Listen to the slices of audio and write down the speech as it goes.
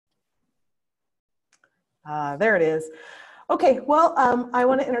There it is. Okay, well, I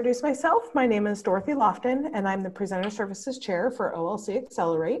want to introduce myself. My name is Dorothy Lofton, and I'm the Presenter Services Chair for OLC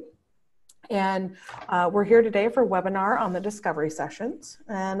Accelerate. And we're here today for a webinar on the discovery sessions.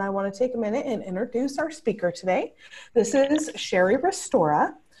 And I want to take a minute and introduce our speaker today. This is Sherri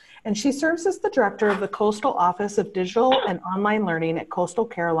Restauri, and she serves as the Director of the Coastal Office of Digital and Online Learning at Coastal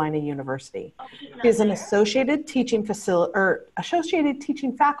Carolina University. She is an associated teaching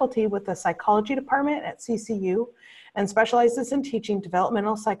faculty with the Psychology Department at CCU and specializes in teaching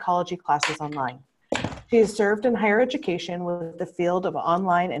developmental psychology classes online. She has served in higher education with the field of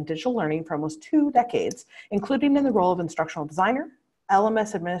online and digital learning for almost 2 decades, including in the role of instructional designer,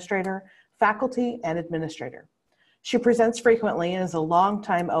 LMS administrator, faculty, and administrator. She presents frequently and is a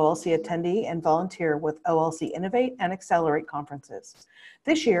longtime OLC attendee and volunteer with OLC Innovate and Accelerate conferences.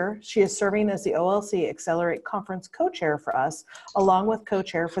 This year, she is serving as the OLC Accelerate Conference co-chair for us, along with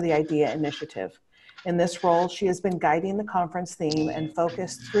co-chair for the IDEA Initiative. In this role, she has been guiding the conference theme and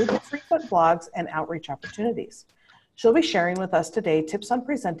focus through the frequent blogs and outreach opportunities. She'll be sharing with us today tips on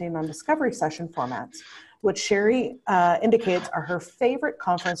presenting on discovery session formats, which Sherri indicates are her favorite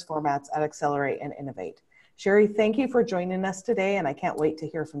conference formats at Accelerate and Innovate. Sherri, thank you for joining us today, and I can't wait to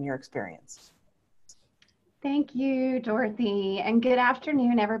hear from your experience. Thank you, Dorothy, and good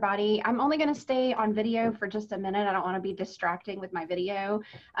afternoon, everybody. I'm only going to stay on video for just a minute. I don't want to be distracting with my video.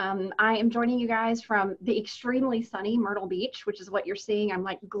 I am joining you guys from the extremely sunny Myrtle Beach, which is what you're seeing. I'm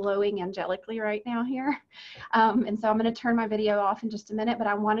like glowing angelically right now here. And so I'm going to turn my video off in just a minute, but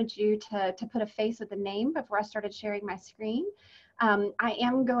I wanted you to put a face with the name before I started sharing my screen. I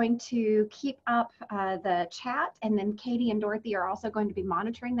am going to keep up the chat, and then Katie and Dorothy are also going to be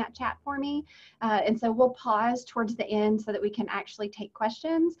monitoring that chat for me. And so we'll pause towards the end so that we can actually take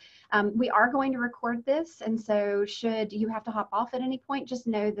questions. We are going to record this, and so should you have to hop off at any point, just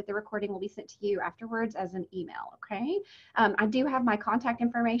know that the recording will be sent to you afterwards as an email, okay? I do have my contact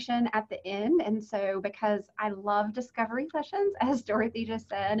information at the end, and so because I love discovery sessions, as Dorothy just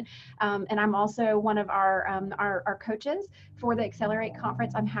said, and I'm also one of our coaches for the Accelerate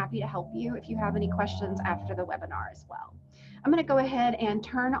Conference, I'm happy to help you if you have any questions after the webinar as well. I'm going to go ahead and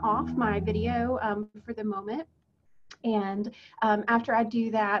turn off my video for the moment. And after I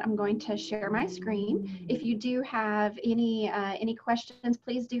do that, I'm going to share my screen. If you do have any questions,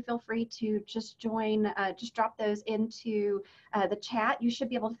 please do feel free to just just drop those into the chat. You should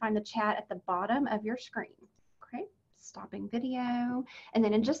be able to find the chat at the bottom of your screen. Okay. Stopping video, and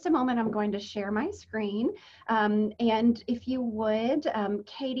then in just a moment I'm going to share my screen, and if you would,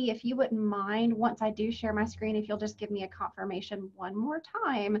 Katie, if you wouldn't mind, once I do share my screen, if you'll just give me a confirmation one more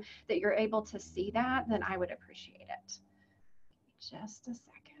time that you're able to see that, then I would appreciate it. Just a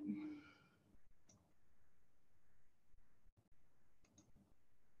second.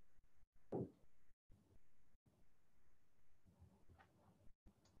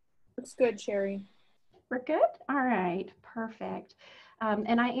 Looks good, Sherri. We're good? All right, perfect.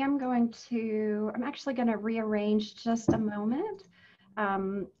 And I'm actually going to rearrange just a moment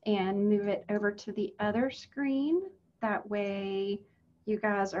and move it over to the other screen. That way you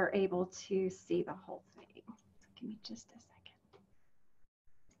guys are able to see the whole thing. Give me just a second.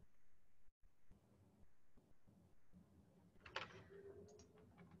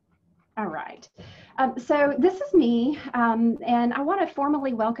 All right, so this is me, and I want to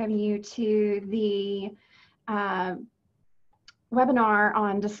formally welcome you to the webinar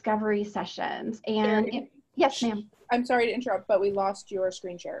on discovery sessions. And yes, ma'am. I'm sorry to interrupt, but we lost your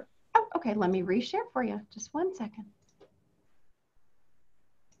screen share. Oh, okay, let me reshare for you. Just one second.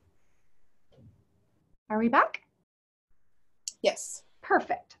 Are we back? Yes.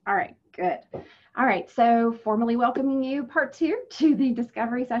 Perfect. All right, good. All right, so formally welcoming you, part 2, to the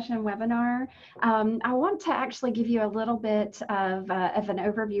Discovery Session webinar. I want to actually give you a little bit of an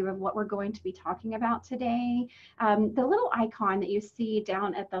overview of what we're going to be talking about today. The little icon that you see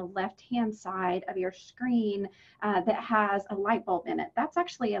down at the left-hand side of your screen that has a light bulb in it, that's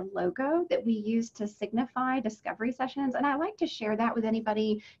actually a logo that we use to signify discovery sessions, and I like to share that with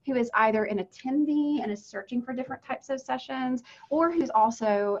anybody who is either an attendee and is searching for different types of sessions, or who's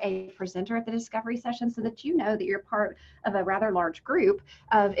also a presenter at the discovery session, so that you know that you're part of a rather large group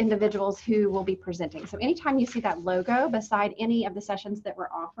of individuals who will be presenting. So anytime you see that logo beside any of the sessions that we're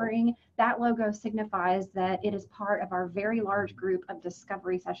offering, that logo signifies that it is part of our very large group of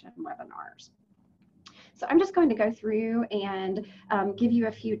discovery session webinars. So I'm just going to go through and give you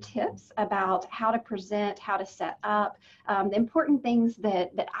a few tips about how to present, how to set up, the important things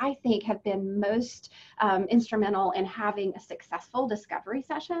that I think have been most instrumental in having a successful discovery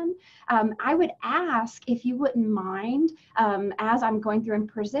session. I would ask if you wouldn't mind, as I'm going through and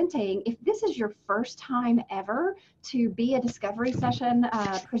presenting, if this is your first time ever to be a discovery session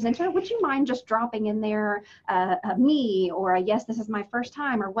presenter, would you mind just dropping in there a me or a yes, this is my first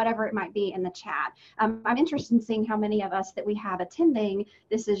time, or whatever it might be in the chat. I'm interested in seeing how many of us that we have attending,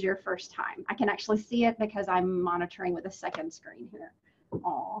 this is your first time. I can actually see it because I'm monitoring with a second screen here.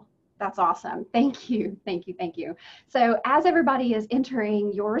 Aw. That's awesome. Thank you. Thank you. Thank you. So as everybody is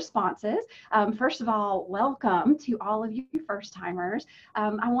entering your responses, first of all, welcome to all of you first timers.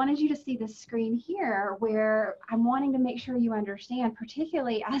 I wanted you to see this screen here where I'm wanting to make sure you understand,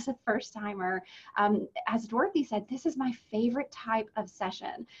 particularly as a first timer, as Dorothy said, this is my favorite type of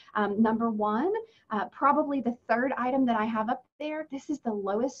session. Number one, probably the third item that I have up there, this is the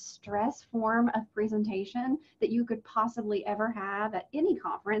lowest stress form of presentation that you could possibly ever have at any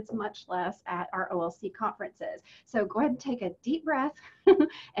conference, much less at our OLC conferences. So go ahead and take a deep breath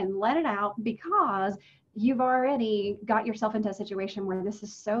and let it out, because you've already got yourself into a situation where this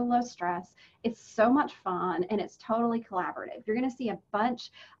is so low stress, it's so much fun, and it's totally collaborative. You're going to see a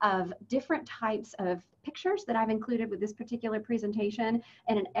bunch of different types of pictures that I've included with this particular presentation,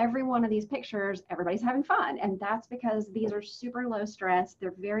 and in every one of these pictures, everybody's having fun, and that's because these are super low stress,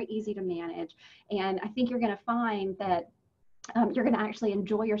 they're very easy to manage, and I think you're going to find that you're going to actually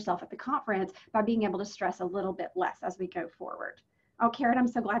enjoy yourself at the conference by being able to stress a little bit less as we go forward. Oh, Karen, I'm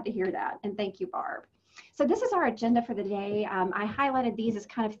so glad to hear that, and thank you, Barb. So this is our agenda for the day. I highlighted these as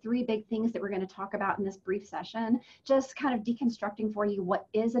kind of three big things that we're going to talk about in this brief session, just kind of deconstructing for you what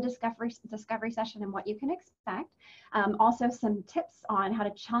is a discovery session and what you can expect. Also some tips on how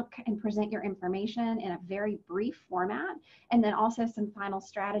to chunk and present your information in a very brief format, and then also some final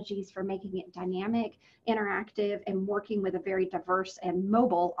strategies for making it dynamic, interactive, and working with a very diverse and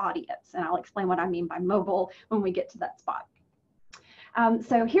mobile audience. And I'll explain what I mean by mobile when we get to that spot.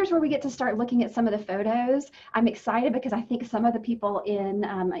 So here's where we get to start looking at some of the photos. I'm excited because I think some of the people in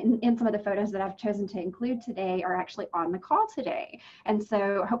some of the photos that I've chosen to include today are actually on the call today. And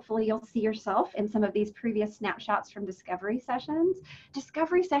so hopefully you'll see yourself in some of these previous snapshots from discovery sessions.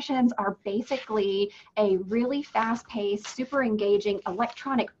 Discovery sessions are basically a really fast-paced, super engaging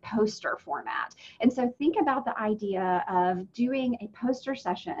electronic poster format. And so think about the idea of doing a poster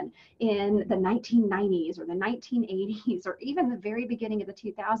session in the 1990s or the 1980s or even the very beginning of the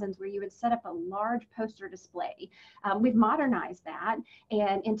 2000s, where you would set up a large poster display. We've modernized that,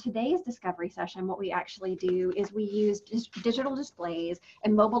 and in today's discovery session, what we actually do is we use digital displays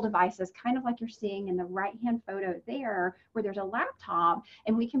and mobile devices, kind of like you're seeing in the right-hand photo there, where there's a laptop,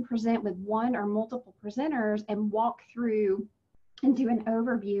 and we can present with one or multiple presenters and walk through and do an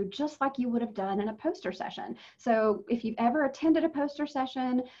overview just like you would have done in a poster session. So if you've ever attended a poster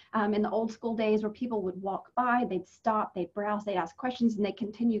session in the old school days where people would walk by, they'd stop, they'd browse, they'd ask questions, and they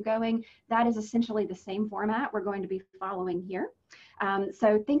continue going, that is essentially the same format we're going to be following here.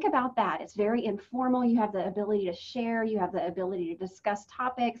 So think about that. It's very informal. You have the ability to share, you have the ability to discuss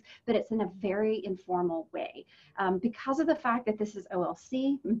topics, but it's in a very informal way. Because of the fact that this is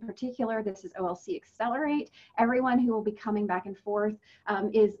OLC, in particular, this is OLC Accelerate, everyone who will be coming back and forth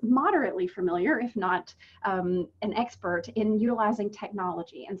is moderately familiar, if not an expert in utilizing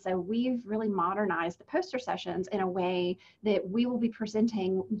technology. And so we've really modernized the poster sessions in a way that we will be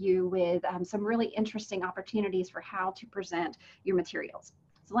presenting you with some really interesting opportunities for how to present your materials.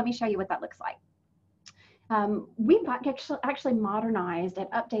 So let me show you what that looks like. We've actually modernized and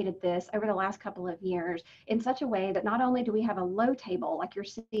updated this over the last couple of years in such a way that not only do we have a low table like you're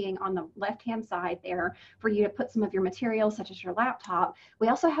seeing on the left-hand side there for you to put some of your materials such as your laptop, we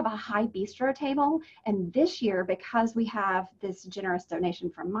also have a high bistro table. And this year, because we have this generous donation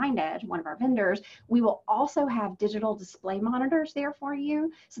from MindEdge, one of our vendors, we will also have digital display monitors there for you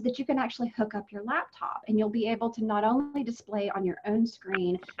so that you can actually hook up your laptop, and you'll be able to not only display on your own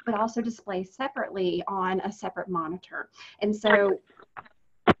screen, but also display separately on a separate monitor. And so,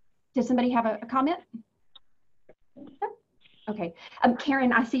 does somebody have a comment? Okay,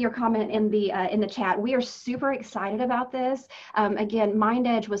 Karen, I see your comment in the chat. We are super excited about this. Again,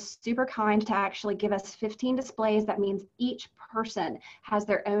 MindEdge was super kind to actually give us 15 displays. That means each person has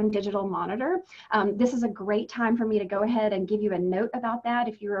their own digital monitor. This is a great time for me to go ahead and give you a note about that.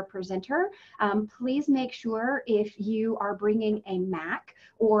 If you're a presenter, please make sure if you are bringing a Mac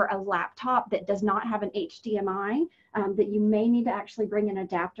or a laptop that does not have an HDMI that you may need to actually bring an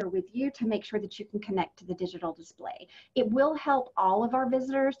adapter with you to make sure that you can connect to the digital display. It will help all of our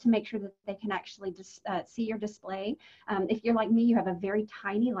visitors to make sure that they can actually see your display. If you're like me, you have a very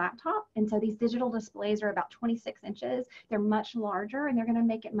tiny laptop, and so these digital displays are about 26 inches. They're much larger, and they're going to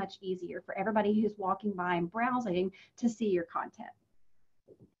make it much easier for everybody who's walking by and browsing to see your content.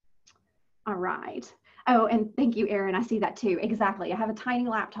 All right. Oh, and thank you, Erin. I see that too. Exactly. I have a tiny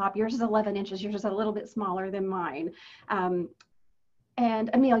laptop. Yours is 11 inches. Yours is a little bit smaller than mine. And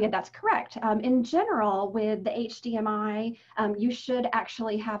Amelia, that's correct. In general, with the HDMI, you should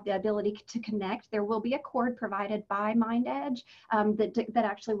actually have the ability to connect. There will be a cord provided by MindEdge that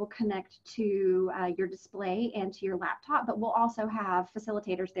actually will connect to your display and to your laptop, but we'll also have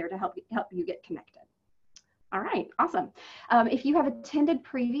facilitators there to help you get connected. All right, awesome. If you have attended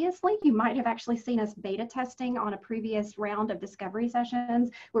previously, you might have actually seen us beta testing on a previous round of discovery sessions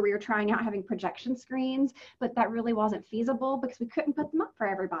where we were trying out having projection screens, but that really wasn't feasible because we couldn't put them up for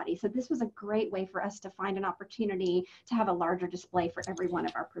everybody. So this was a great way for us to find an opportunity to have a larger display for every one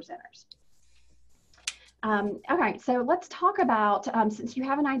of our presenters. Okay, so let's talk about, since you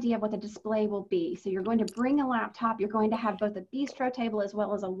have an idea of what the display will be, so you're going to bring a laptop, you're going to have both a bistro table as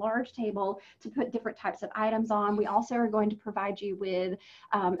well as a large table to put different types of items on. We also are going to provide you with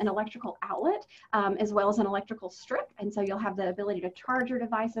an electrical outlet as well as an electrical strip, and so you'll have the ability to charge your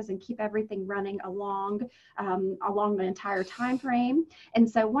devices and keep everything running along the entire time frame. And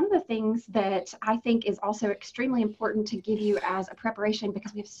so one of the things that I think is also extremely important to give you as a preparation,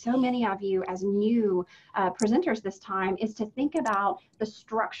 because we have so many of you as new presenters this time, is to think about the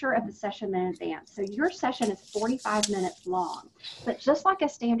structure of the session in advance. So your session is 45 minutes long, but just like a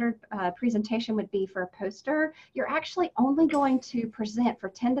standard presentation would be for a poster, you're actually only going to present for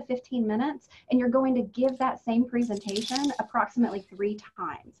 10 to 15 minutes, and you're going to give that same presentation approximately 3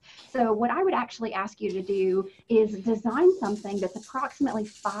 times. So what I would actually ask you to do is design something that's approximately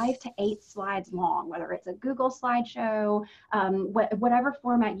 5 to 8 slides long, whether it's a Google slideshow, whatever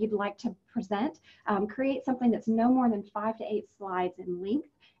format you'd like to present. Create something that's no more than 5 to 8 slides in length,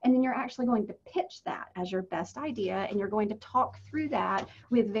 and then you're actually going to pitch that as your best idea, and you're going to talk through that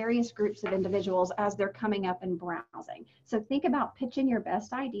with various groups of individuals as they're coming up and browsing. So think about pitching your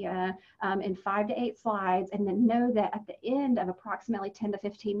best idea in 5 to 8 slides, and then know that at the end of approximately 10 to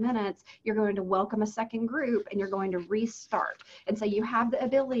 15 minutes, you're going to welcome a second group and you're going to restart. And so you have the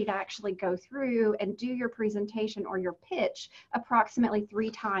ability to actually go through and do your presentation or your pitch approximately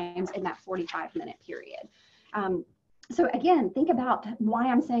 3 times in that 45-minute period. So again, think about why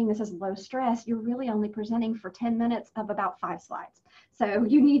I'm saying this is low stress. You're really only presenting for 10 minutes of about 5 slides. So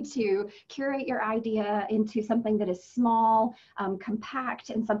you need to curate your idea into something that is small, compact,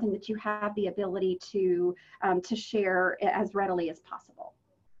 and something that you have the ability to share as readily as possible.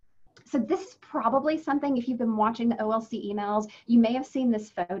 So this is probably something, if you've been watching the OLC emails, you may have seen this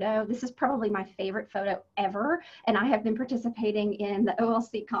photo. This is probably my favorite photo ever, and I have been participating in the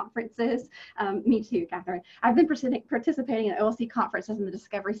OLC conferences. Me too, Catherine. I've been participating in OLC conferences and the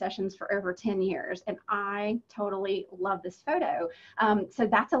discovery sessions for over 10 years, and I totally love this photo. So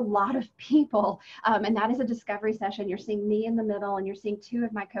that's a lot of people, and that is a discovery session. You're seeing me in the middle, and you're seeing 2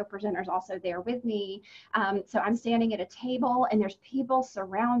 of my co-presenters also there with me. So I'm standing at a table, and there's people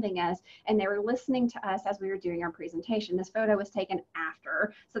surrounding us, and they were listening to us as we were doing our presentation. This photo was taken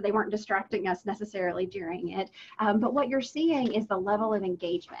after, so they weren't distracting us necessarily during it. But what you're seeing is the level of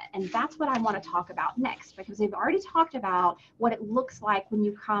engagement, and that's what I want to talk about next, because we've already talked about what it looks like when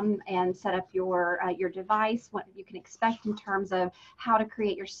you come and set up your device, what you can expect in terms of how to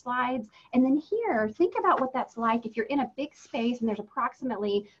create your slides. And then here, think about what that's like if you're in a big space and there's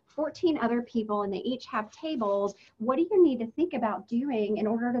approximately 14 other people and they each have tables. What do you need to think about doing in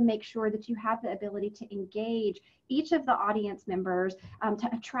order to make sure that you have the ability to engage each of the audience members to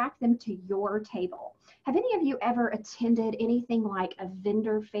attract them to your table? Have any of you ever attended anything like a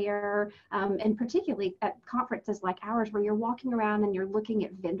vendor fair, and particularly at conferences like ours where you're walking around and you're looking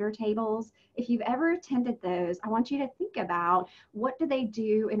at vendor tables? If you've ever attended those, I want you to think about, what do they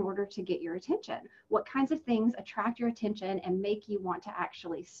do in order to get your attention? What kinds of things attract your attention and make you want to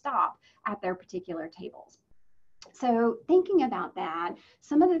actually stop at their particular tables? So thinking about that,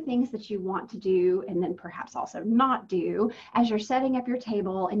 some of the things that you want to do, and then perhaps also not do, as you're setting up your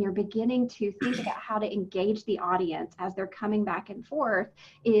table and you're beginning to think about how to engage the audience as they're coming back and forth,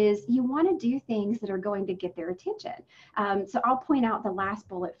 is you want to do things that are going to get their attention. So I'll point out the last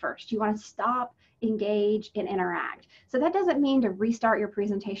bullet first. You want to stop, engage, and interact. So that doesn't mean to restart your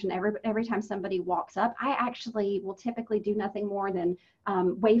presentation every time somebody walks up. I actually will typically do nothing more than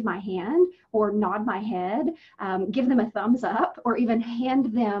wave my hand or nod my head give them a thumbs up, or even hand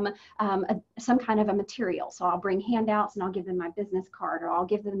them some kind of a material. So I'll bring handouts and I'll give them my business card, or I'll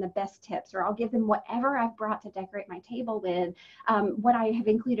give them the best tips, or I'll give them whatever I've brought to decorate my table with. What I have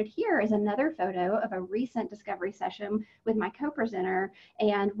included here is another photo of a recent discovery session with my co-presenter.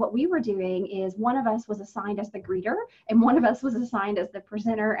 And what we were doing is one of us was assigned as the greeter and one of us was assigned as the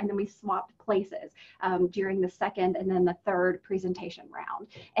presenter, and then we swapped places during the second and then the third presentation round.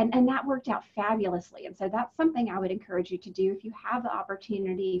 And that worked out fabulously. And so that's something I would encourage you to do if you have the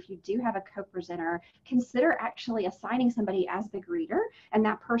opportunity. If you do have a co-presenter, consider actually assigning somebody as the greeter, and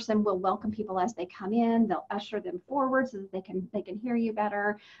that person will welcome people as they come in. They'll usher them forward so that they can hear you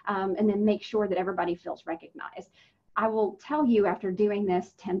better, and then make sure that everybody feels recognized. I will tell you, after doing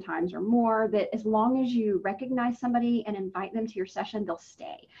this 10 times or more, that as long as you recognize somebody and invite them to your session, they'll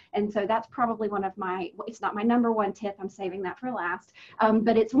stay. And so that's probably one of my, it's not my number one tip, I'm saving that for last,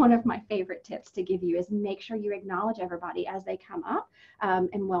 but it's one of my favorite tips to give you, is make sure you acknowledge everybody as they come up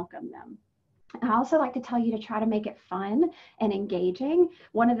and welcome them. I also like to tell you to try to make it fun and engaging.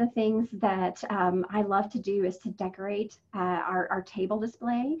 One of the things that I love to do is to decorate our table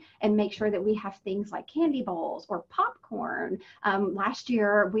display and make sure that we have things like candy bowls or popcorn. Last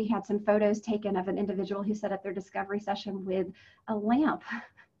year, we had some photos taken of an individual who set up their discovery session with a lamp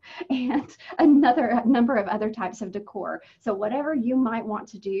and a number of other types of decor. So whatever you might want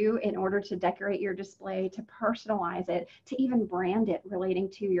to do in order to decorate your display, to personalize it, to even brand it relating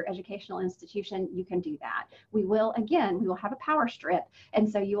to your educational institution, you can do that. We will have a power strip, and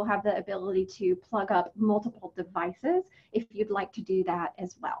so you will have the ability to plug up multiple devices if you'd like to do that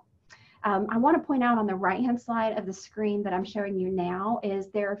as well. I want to point out on the right-hand side of the screen that I'm showing you now is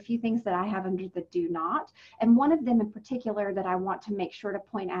there are a few things that I have under the do not. And one of them in particular that I want to make sure to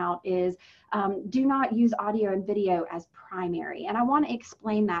point out is do not use audio and video as primary. And I want to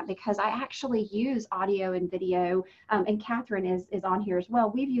explain that because I actually use audio and video, and Catherine is on here as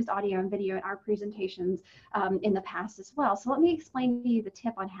well. We've used audio and video in our presentations in the past as well. So let me explain to you the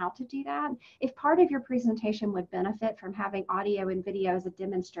tip on how to do that. If part of your presentation would benefit from having audio and video as a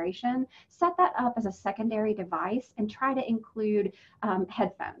demonstration, set that up as a secondary device and try to include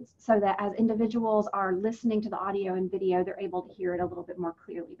headphones so that as individuals are listening to the audio and video, they're able to hear it a little bit more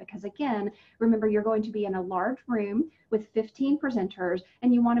clearly. Because again, remember, you're going to be in a large room with 15 presenters,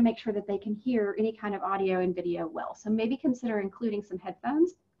 and you want to make sure that they can hear any kind of audio and video well. So maybe consider including some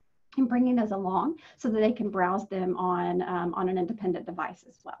headphones and bringing those along so that they can browse them on an independent device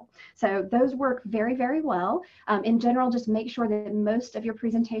as well. So those work very, very well. In general, just make sure that most of your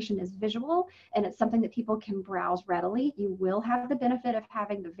presentation is visual and it's something that people can browse readily. You will have the benefit of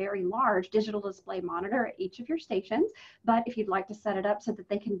having the very large digital display monitor at each of your stations, but if you'd like to set it up so that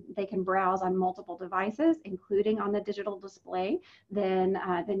they can browse on multiple devices, including on the digital display, then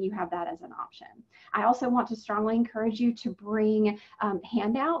you have that as an option. I also want to strongly encourage you to bring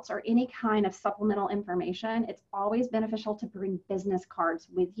handouts or any kind of supplemental information. It's always beneficial to bring business cards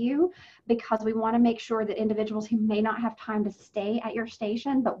with you because we want to make sure that individuals who may not have time to stay at your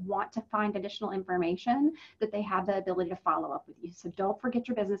station but want to find additional information, that they have the ability to follow up with you. So don't forget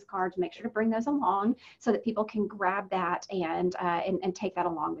your business cards. Make sure to bring those along so that people can grab that and take that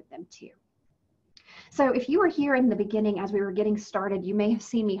along with them too. So if you were here in the beginning as we were getting started, you may have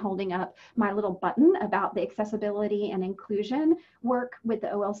seen me holding up my little button about the accessibility and inclusion work with the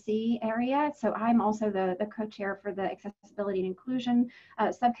OLC area. So I'm also the co-chair for the accessibility and inclusion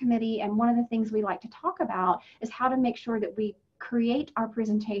subcommittee. And one of the things we like to talk about is how to make sure that we create our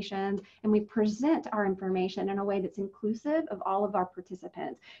presentations and we present our information in a way that's inclusive of all of our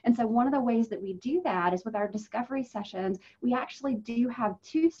participants. And so one of the ways that we do that is with our discovery sessions, we actually do have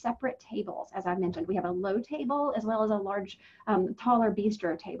two separate tables. As I mentioned, we have a low table as well as a large, taller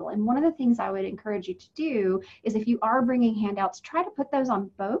bistro table. And one of the things I would encourage you to do is if you are bringing handouts, try to put those on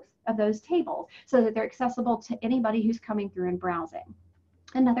both of those tables so that they're accessible to anybody who's coming through and browsing.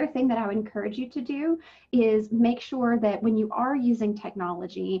 Another thing that I would encourage you to do is make sure that when you are using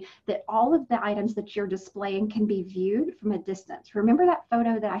technology, that all of the items that you're displaying can be viewed from a distance. Remember that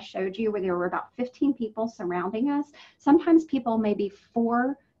photo that I showed you where there were about 15 people surrounding us? Sometimes people may be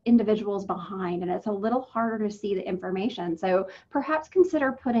 4 individuals behind and it's a little harder to see the information. So perhaps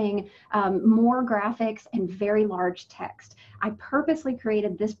consider putting more graphics and very large text. I purposely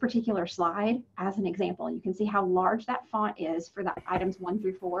created this particular slide as an example. You can see how large that font is for the items 1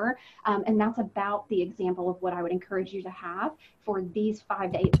 through 4. And that's about the example of what I would encourage you to have for these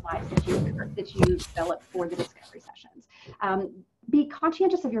 5 to 8 slides that you develop for the discovery sessions. Be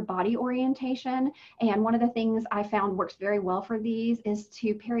conscientious of your body orientation. And one of the things I found works very well for these is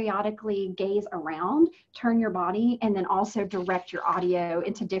to periodically gaze around, turn your body, and then also direct your audio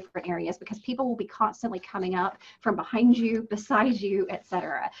into different areas, because people will be constantly coming up from behind you, beside you,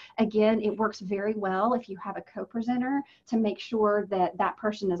 etc. Again, it works very well if you have a co-presenter to make sure that that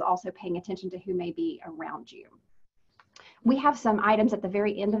person is also paying attention to who may be around you. We have some items at the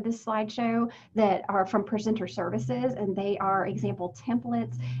very end of this slideshow that are from presenter services, and they are example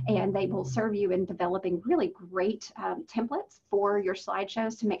templates, and they will serve you in developing really great templates for your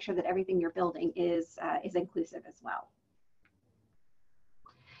slideshows to make sure that everything you're building is inclusive as well.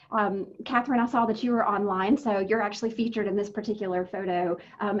 Catherine, I saw that you were online, so you're actually featured in this particular photo.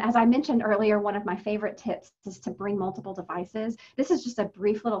 As I mentioned earlier, one of my favorite tips is to bring multiple devices. This is just a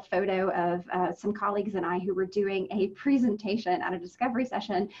brief little photo of some colleagues and I who were doing a presentation at a discovery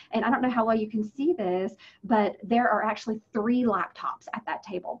session. And I don't know how well you can see this, but there are actually 3 laptops at that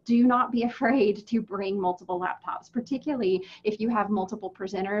table. Do not be afraid to bring multiple laptops, particularly if you have multiple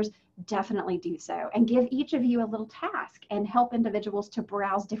presenters. Definitely do so, and give each of you a little task and help individuals to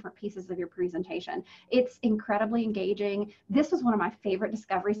browse different pieces of your presentation. It's incredibly engaging. This was one of my favorite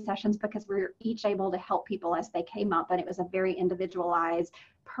discovery sessions because we were each able to help people as they came up, and it was a very individualized,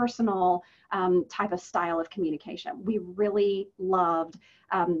 personal type of style of communication. We really loved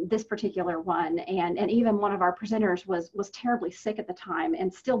this particular one, and even one of our presenters was terribly sick at the time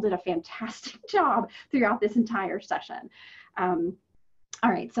and still did a fantastic job throughout this entire session. All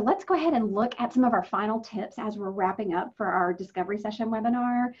right, so let's go ahead and look at some of our final tips as we're wrapping up for our discovery session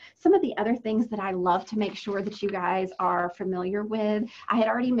webinar. Some of the other things that I love to make sure that you guys are familiar with. I had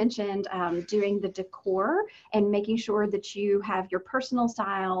already mentioned doing the decor and making sure that you have your personal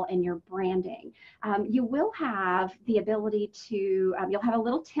style and your branding. You will have the ability to, you'll have a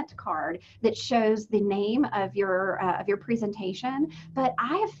little tent card that shows the name of your presentation, but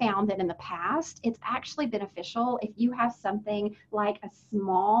I have found that in the past, it's actually beneficial if you have something like a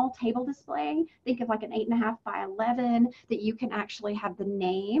small table display, think of like an 8.5 by 11, that you can actually have the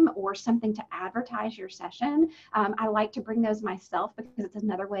name or something to advertise your session. I like to bring those myself because it's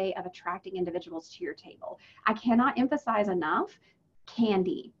another way of attracting individuals to your table. I cannot emphasize enough,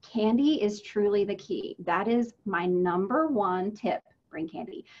 candy. Candy is truly the key. That is my #1 tip. Bring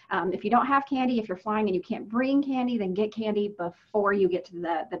candy. If you don't have candy, if you're flying and you can't bring candy, then get candy before you get to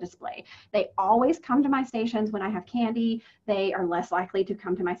the display. They always come to my stations when I have candy. They are less likely to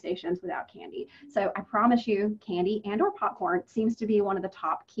come to my stations without candy. So I promise you, candy and or popcorn seems to be one of the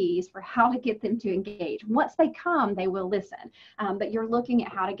top keys for how to get them to engage. Once they come, they will listen, but you're looking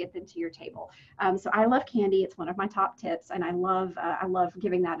at how to get them to your table. So I love candy. It's one of my top tips, and I love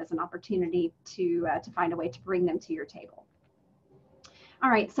giving that as an opportunity to find a way to bring them to your table. All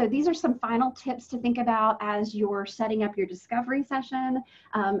right, so these are some final tips to think about as you're setting up your discovery session.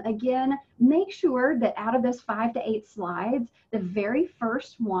 Again, make sure that out of those 5 to 8 slides, the very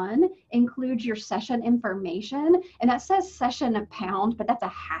first one includes your session information. And that says session pound, but that's a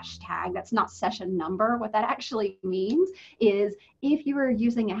hashtag. That's not session number. What that actually means is if you are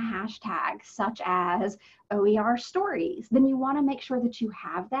using a hashtag such as OER stories, then you want to make sure that you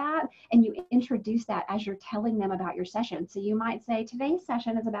have that and you introduce that as you're telling them about your session. So you might say, today's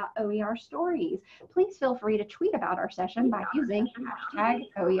session is about OER stories. Please feel free to tweet about our session by using hashtag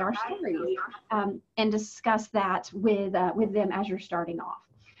OER stories, and discuss that with them as you're starting off.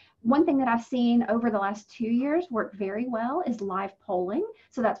 One thing that I've seen over the last 2 years work very well is live polling.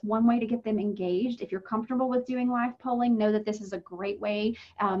 So that's one way to get them engaged. If you're comfortable with doing live polling, know that this is a great way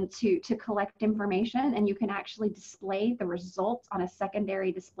to collect information, and you can actually display the results on a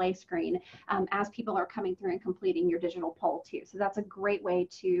secondary display screen as people are coming through and completing your digital poll too. So that's a great way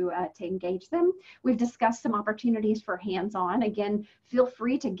to engage them. We've discussed some opportunities for hands-on. Again, feel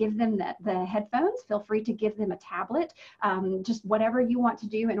free to give them the headphones, feel free to give them a tablet, just whatever you want to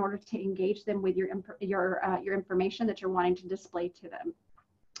do in order to engage them with your information that you're wanting to display to them.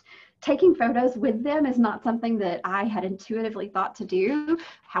 Taking photos with them is not something that I had intuitively thought to do.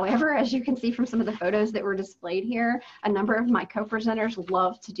 However, as you can see from some of the photos that were displayed here, a number of my co-presenters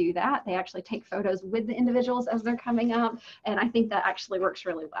love to do that. They actually take photos with the individuals as they're coming up, and I think that actually works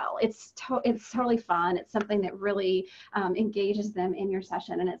really well. It's totally fun. It's something that really engages them in your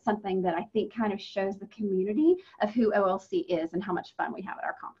session, and it's something that I think kind of shows the community of who OLC is and how much fun we have at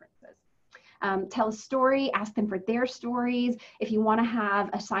our conferences. Tell a story, ask them for their stories. If you want to have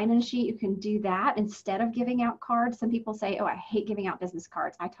a sign-in sheet, you can do that instead of giving out cards. Some people say, oh, I hate giving out business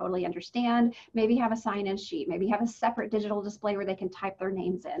cards. I totally understand. Maybe have a sign-in sheet, maybe have a separate digital display where they can type their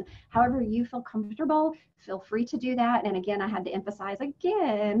names in. However you feel comfortable, feel free to do that. And again, I had to emphasize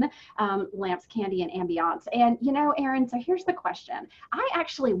again, lamps, candy, and ambiance. And you know, Erin, so here's the question. I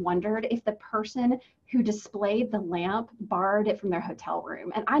actually wondered if the person who displayed the lamp borrowed it from their hotel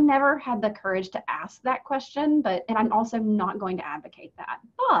room. And I never had the courage to ask that question, and I'm also not going to advocate that.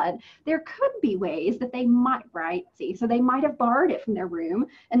 But there could be ways that they might, right? See, so they might have borrowed it from their room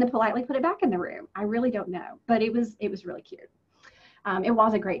and then politely put it back in the room. I really don't know, but it was really cute. It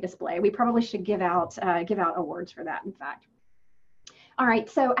was a great display. We probably should give out awards for that, in fact. All right,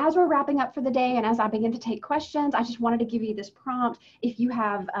 so as we're wrapping up for the day and as I begin to take questions, I just wanted to give you this prompt. If you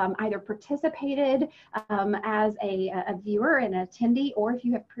have either participated as a viewer, an attendee, or if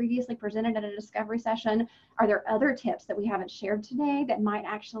you have previously presented at a discovery session, are there other tips that we haven't shared today that might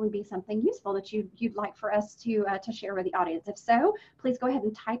actually be something useful that you'd like for us to share with the audience? If so, please go ahead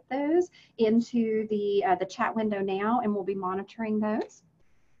and type those into the chat window now, and we'll be monitoring those.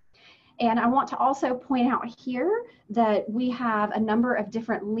 And I want to also point out here that we have a number of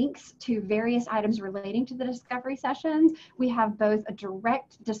different links to various items relating to the discovery sessions. We have both a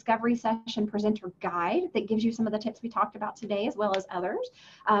direct discovery session presenter guide that gives you some of the tips we talked about today, as well as others,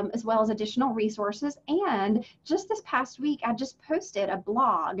 as well as additional resources. And just this past week, I just posted a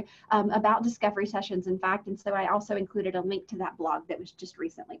blog about discovery sessions, in fact, and so I also included a link to that blog that was just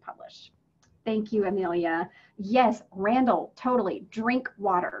recently published. Thank you, Amelia. Yes, Randall, totally. Drink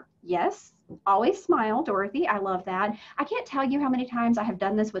water. Yes, always smile, Dorothy. I love that. I can't tell you how many times I have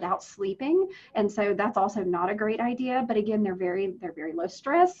done this without sleeping, and so that's also not a great idea. But again, they're very low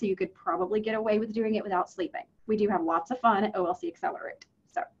stress, so you could probably get away with doing it without sleeping. We do have lots of fun at OLC Accelerate.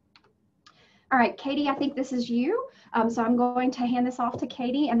 So, all right, Katie, I think this is you. So I'm going to hand this off to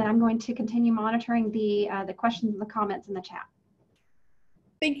Katie, and then I'm going to continue monitoring the questions and the comments in the chat.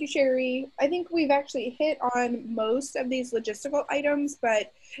 Thank you, Sherri. I think we've actually hit on most of these logistical items,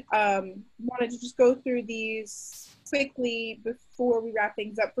 but wanted to just go through these quickly before we wrap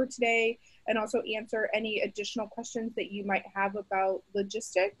things up for today, and also answer any additional questions that you might have about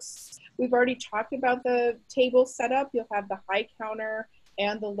logistics. We've already talked about the table setup. You'll have the high counter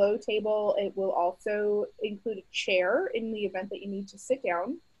and the low table. It will also include a chair in the event that you need to sit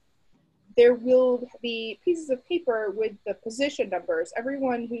down. There will be pieces of paper with the position numbers.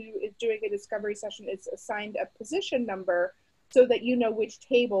 Everyone who is doing a discovery session is assigned a position number so that you know which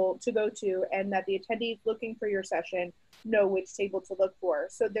table to go to, and that the attendees looking for your session know which table to look for.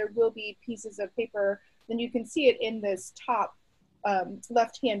 So there will be pieces of paper, and you can see it in this top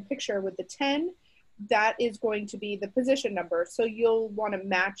left-hand picture with the 10. That is going to be the position number. So you'll want to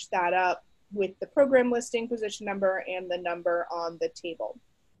match that up with the program listing position number and the number on the table.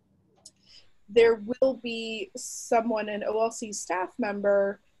 There will be someone, an OLC staff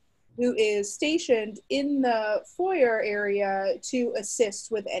member, who is stationed in the foyer area to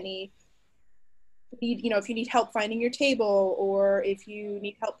assist with any need, if you need help finding your table, or if you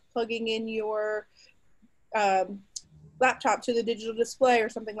need help plugging in your laptop to the digital display or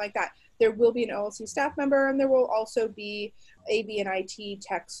something like that. There will be an OLC staff member, and there will also be AV and IT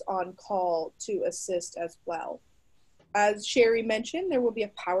techs on call to assist as well. As Sherri mentioned, there will be a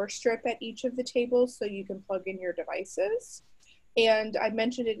power strip at each of the tables so you can plug in your devices. And I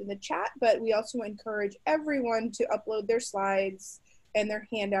mentioned it in the chat, but we also encourage everyone to upload their slides and their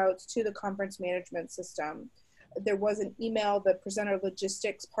handouts to the conference management system. There was an email, the Presenter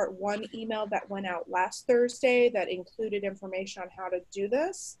Logistics Part 1 email that went out last Thursday that included information on how to do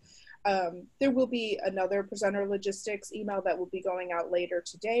this. There will be another presenter logistics email that will be going out later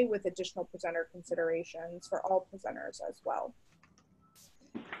today with additional presenter considerations for all presenters as well.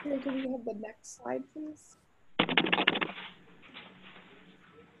 Here, can we have the next slide, please?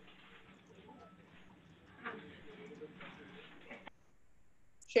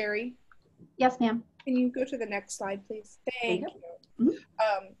 Sherri? Yes, ma'am. Can you go to the next slide, please? Thank you.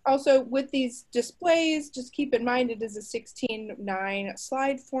 Mm-hmm. Also, with these displays, just keep in mind it is a 16:9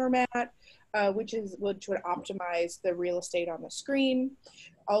 slide format, which would optimize the real estate on the screen.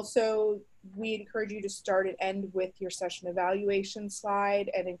 Also, we encourage you to start and end with your session evaluation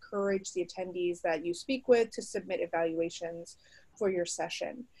slide, and encourage the attendees that you speak with to submit evaluations for your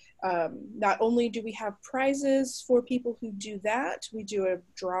session. Not only do we have prizes for people who do that, we do a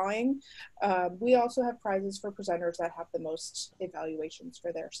drawing. We also have prizes for presenters that have the most evaluations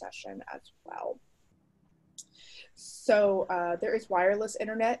for their session as well. So there is wireless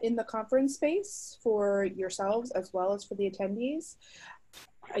internet in the conference space for yourselves as well as for the attendees.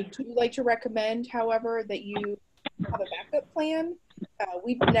 I do like to recommend, however, that you have a backup plan.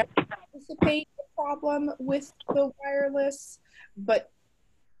 We've never anticipate a problem with the wireless, but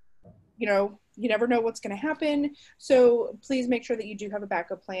you know, you never know what's going to happen. So please make sure that you do have a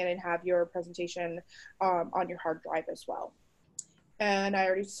backup plan and have your presentation on your hard drive as well. And I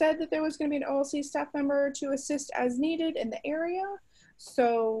already said that there was going to be an OLC staff member to assist as needed in the area.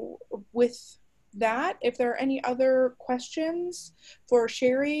 So with that, if there are any other questions for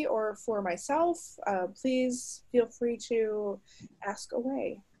Sherri or for myself, please feel free to ask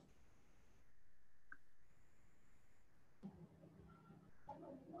away.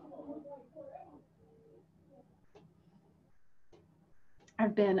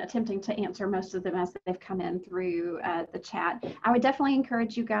 I've been attempting to answer most of them as they've come in through the chat. I would definitely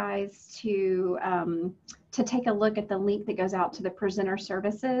encourage you guys to take a look at the link that goes out to the presenter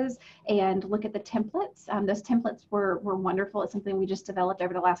services and look at the templates. Those templates were wonderful. It's something we just developed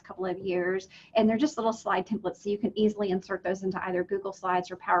over the last couple of years, and they're just little slide templates, so you can easily insert those into either Google Slides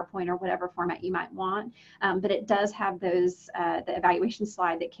or PowerPoint or whatever format you might want. But it does have those the evaluation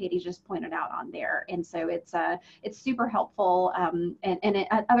slide that Katie just pointed out on there, and so it's super helpful.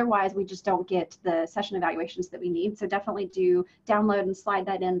 Otherwise, we just don't get the session evaluations that we need. So definitely do download and slide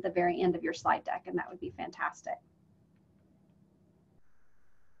that in at the very end of your slide deck, and that would be fantastic.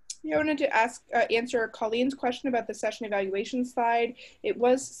 Yeah, I wanted to answer Colleen's question about the session evaluation slide. It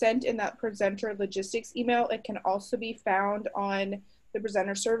was sent in that presenter logistics email. It can also be found on the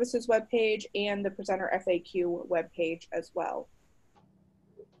presenter services webpage and the presenter FAQ webpage as well.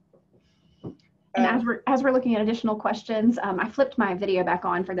 And as we're looking at additional questions, I flipped my video back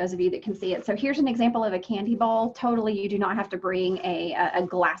on for those of you that can see it. So here's an example of a candy bowl. Totally, you do not have to bring a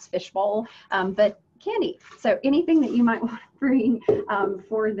glass fish bowl, but candy. So anything that you might want to bring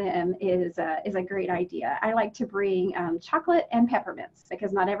for them is a great idea. I like to bring chocolate and peppermints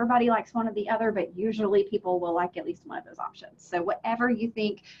because not everybody likes one or the other, but usually people will like at least one of those options. So whatever you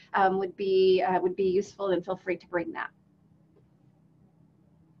think would be useful, then feel free to bring that.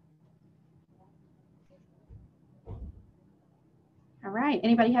 All right,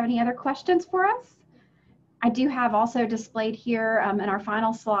 anybody have any other questions for us? I do have also displayed here in our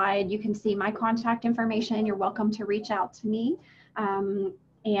final slide, you can see my contact information. You're welcome to reach out to me.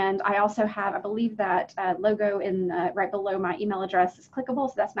 And I also have, I believe that logo in right below my email address is clickable.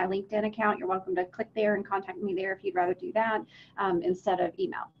 So that's my LinkedIn account. You're welcome to click there and contact me there if you'd rather do that instead of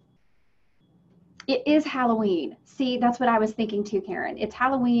email. It is Halloween. See, that's what I was thinking too, Karen. It's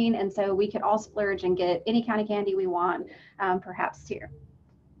Halloween, and so we could all splurge and get any kind of candy we want, perhaps too.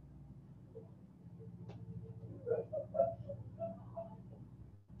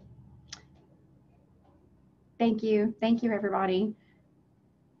 Thank you. Thank you, everybody.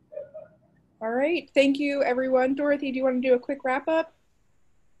 All right. Thank you, everyone. Dorothy, do you want to do a quick wrap up?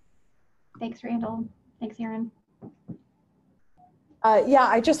 Thanks, Randall. Thanks, Erin. Yeah,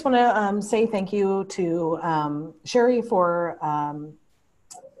 I just want to say thank you to Sherri for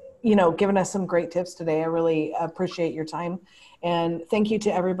giving us some great tips today. I really appreciate your time, and thank you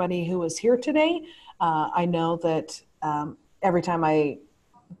to everybody who was here today. I know that every time I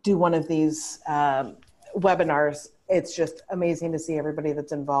do one of these webinars, it's just amazing to see everybody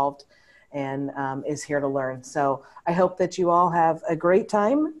that's involved and is here to learn. So I hope that you all have a great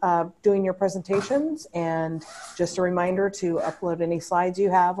time doing your presentations, and just a reminder to upload any slides you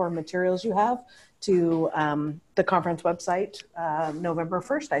have or materials you have to the conference website. November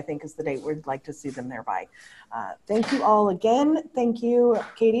 1st, I think, is the date we'd like to see them there by. Thank you all again. Thank you,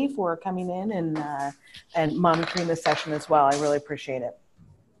 Katie, for coming in and monitoring the session as well. I really appreciate it.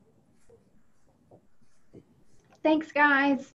 Thanks, guys.